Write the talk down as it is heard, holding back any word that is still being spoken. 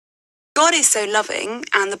God is so loving,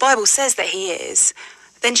 and the Bible says that he is,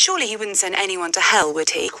 then surely he wouldn't send anyone to hell,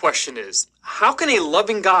 would he? The question is, how can a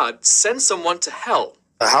loving God send someone to hell?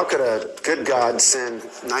 How could a good God send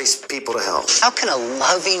nice people to hell? How can a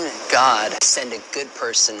loving God send a good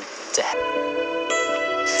person to hell?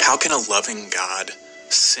 How can a loving God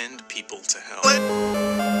send people to hell?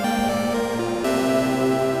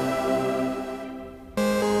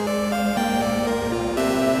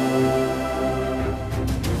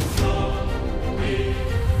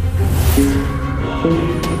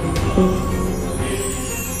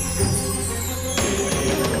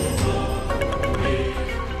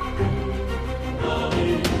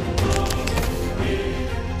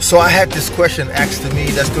 So I had this question asked to me.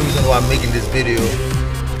 That's the reason why I'm making this video.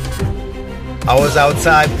 I was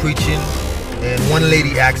outside preaching and one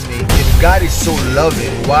lady asked me, if God is so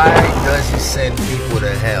loving, why does he send people to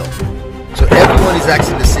hell? So everyone is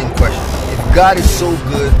asking the same question. If God is so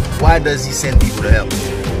good, why does he send people to hell?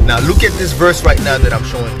 Now look at this verse right now that I'm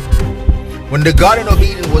showing you. When the Garden of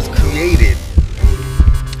Eden was created,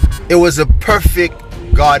 it was a perfect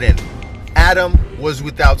garden. Adam was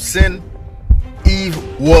without sin. Eve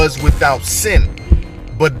was without sin,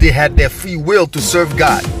 but they had their free will to serve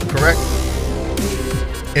God, correct?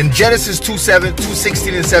 In Genesis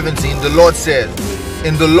 2:16 and 17, the Lord says,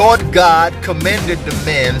 and the Lord God commanded the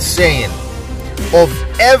man, saying, of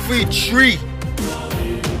every tree,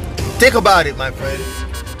 think about it, my friend,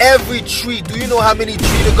 every tree, do you know how many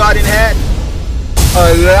trees the garden had?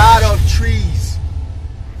 A lot of trees.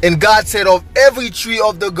 And God said, of every tree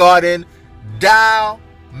of the garden, thou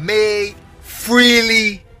may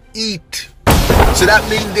freely eat. So that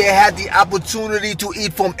means they had the opportunity to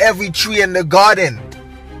eat from every tree in the garden.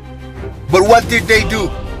 But what did they do?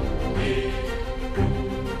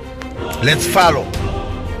 Let's follow.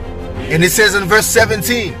 And it says in verse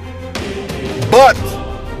 17, but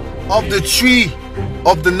of the tree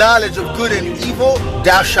of the knowledge of good and evil,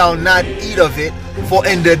 thou shalt not eat of it, for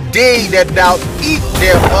in the day that thou eat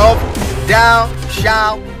thereof, thou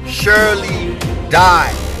shalt surely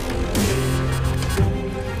die.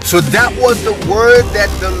 So that was the word that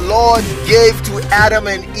the Lord gave to Adam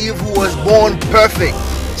and Eve, who was born perfect.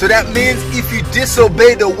 So that means if you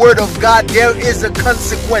disobey the word of God, there is a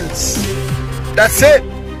consequence. That's it.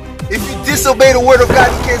 If you disobey the word of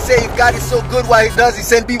God, you can't say if God is so good, why does he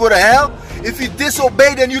send people to hell? If you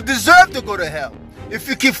disobey, then you deserve to go to hell. If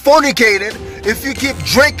you keep fornicating, if you keep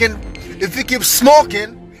drinking, if you keep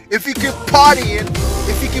smoking, if you keep partying,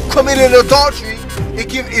 if you keep committing adultery,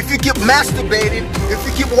 if you keep masturbating, if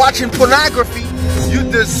you keep watching pornography, you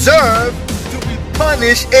deserve to be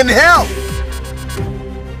punished in hell.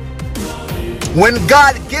 When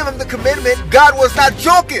God gave him the commandment, God was not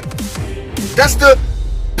joking. That's the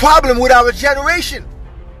problem with our generation.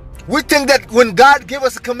 We think that when God gave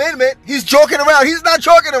us a commandment, he's joking around. He's not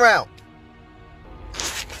joking around.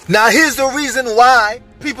 Now here's the reason why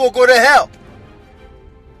people go to hell.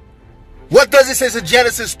 What does it say in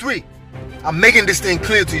Genesis 3? I'm making this thing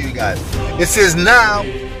clear to you guys. It says, now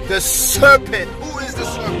the serpent. Who is the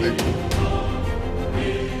serpent?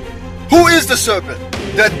 Who is the serpent?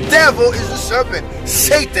 The devil is the serpent.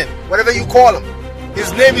 Satan, whatever you call him.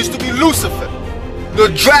 His name used to be Lucifer. The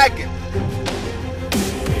dragon.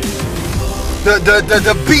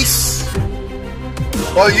 The beast.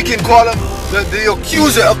 Or you can call him the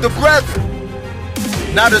accuser of the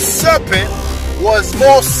brethren. Now the serpent was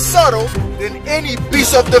more subtle than any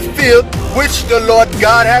beast of the field which the Lord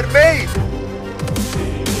God had made.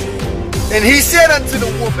 And he said unto the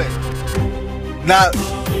woman, now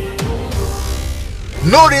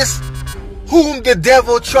notice whom the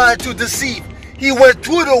devil tried to deceive. He went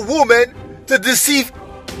through the woman to deceive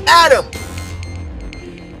Adam.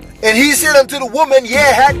 And he said unto the woman,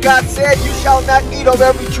 yeah, had God said, you shall not eat of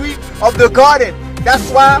every tree of the garden. That's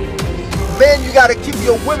why, men, you got to keep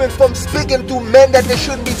your women from speaking to men that they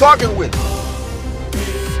shouldn't be talking with.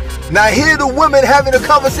 Now here the woman having a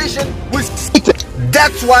conversation with Satan.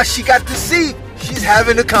 That's why she got deceived. She's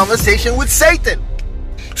having a conversation with Satan.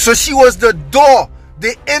 So she was the door,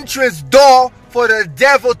 the entrance door for the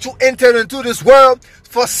devil to enter into this world,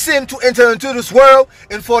 for sin to enter into this world,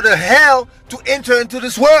 and for the hell to enter into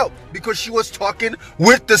this world, because she was talking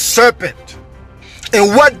with the serpent.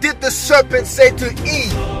 And what did the serpent say to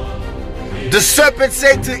Eve? The serpent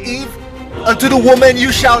said to Eve, unto the woman,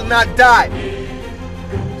 you shall not die.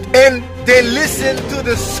 And they listened to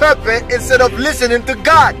the serpent instead of listening to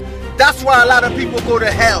God. That's why a lot of people go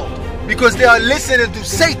to hell, because they are listening to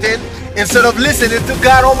Satan instead of listening to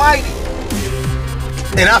God Almighty.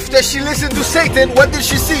 And after she listened to Satan, what did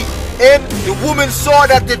she see? And the woman saw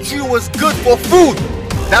that the tree was good for food.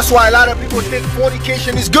 That's why a lot of people think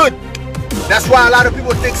fornication is good. That's why a lot of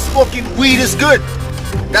people think smoking weed is good.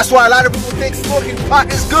 That's why a lot of people think smoking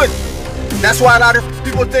pot is good. That's why a lot of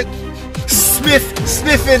people think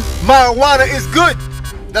sniffing marijuana is good.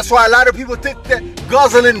 That's why a lot of people think that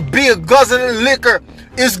guzzling beer, guzzling liquor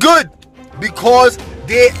is good. Because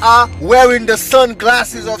they are wearing the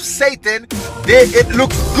sunglasses of Satan. It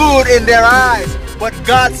looks good in their eyes. But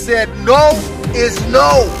God said no is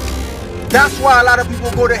no. That's why a lot of people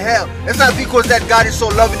go to hell. It's not because that God is so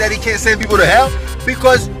loving that he can't send people to hell.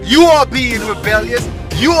 Because you are being rebellious.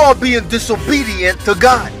 You are being disobedient to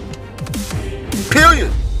God.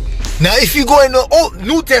 Period. Now, if you go in the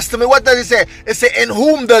New Testament, what does it say? It says, in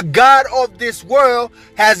whom the God of this world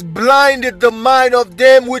has blinded the mind of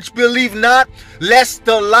them which believe not, lest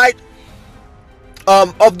the light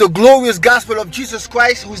of the glorious gospel of Jesus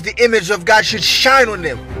Christ, who's the image of God, should shine on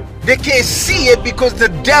them. They can't see it because the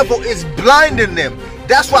devil is blinding them.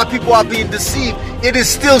 That's why people are being deceived. It is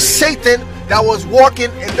still Satan that was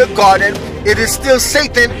walking in the garden. It is still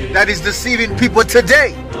Satan that is deceiving people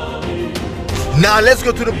today. Now let's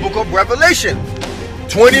go to the book of Revelation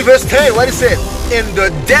 20 verse 10. What it says? And the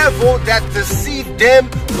devil that deceived them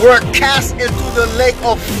were cast into the lake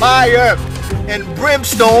of fire and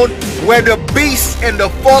brimstone, where the beasts and the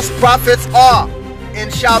false prophets are,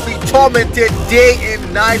 and shall be tormented day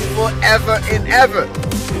and night forever and ever.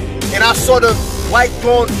 And I saw the white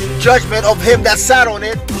throne judgment of him that sat on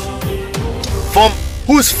it, from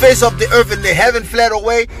whose face of the earth and the heaven fled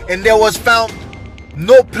away, and there was found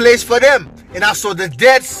no place for them. And I saw the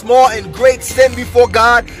dead, small and great, stand before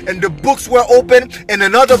God, and the books were open, and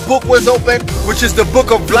another book was open, which is the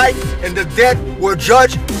book of life, and the dead were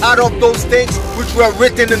judged out of those things which were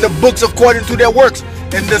written in the books according to their works.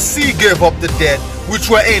 And the sea gave up the dead which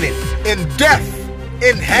were in it. And death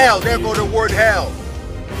and hell, there go the word hell.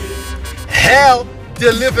 Hell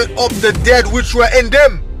delivered up the dead which were in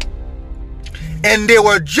them, and they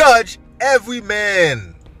were judged every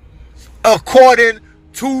man according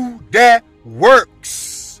to their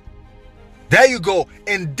works. There you go.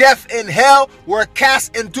 And death and hell were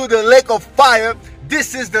cast into the lake of fire.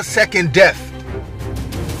 This is the second death.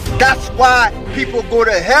 That's why people go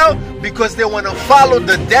to hell, because they want to follow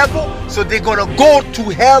the devil. So they're going to go to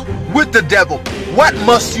hell with the devil. What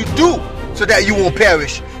must you do so that you won't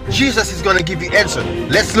perish? Jesus is going to give you answer.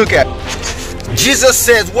 Let's look at it. Jesus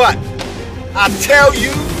says what? I tell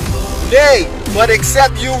you, nay, but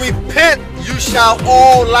except you repent, you shall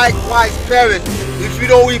all likewise perish. If you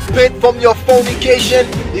don't repent from your fornication,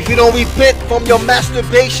 if you don't repent from your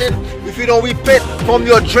masturbation, if you don't repent from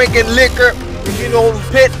your drinking liquor, if you don't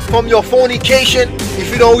repent from your fornication,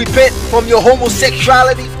 if you don't repent from your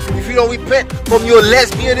homosexuality, if you don't repent from your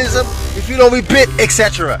lesbianism, if you don't repent,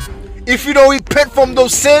 etc. If you don't repent from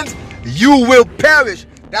those sins, you will perish.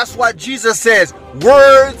 That's why Jesus says,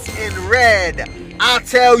 words in red, I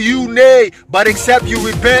tell you nay, but except you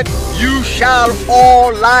repent, you shall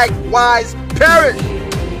all likewise perish.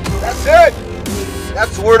 That's it.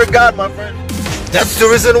 That's the word of God, my friend. That's the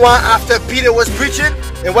reason why after Peter was preaching,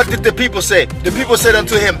 and what did the people say? The people said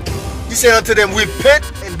unto him, he said unto them, repent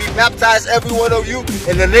and be baptized every one of you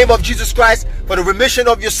in the name of Jesus Christ for the remission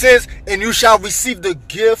of your sins, and you shall receive the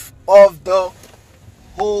gift of the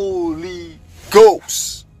Holy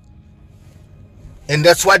Ghost. And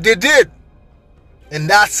that's what they did. And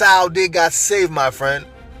that's how they got saved, my friend.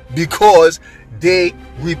 Because they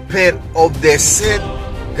repent of their sin.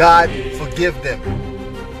 God forgive them.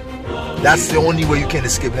 That's the only way you can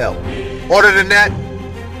escape hell. Other than that,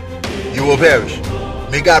 you will perish.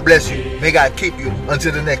 May God bless you. May God keep you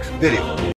until the next video.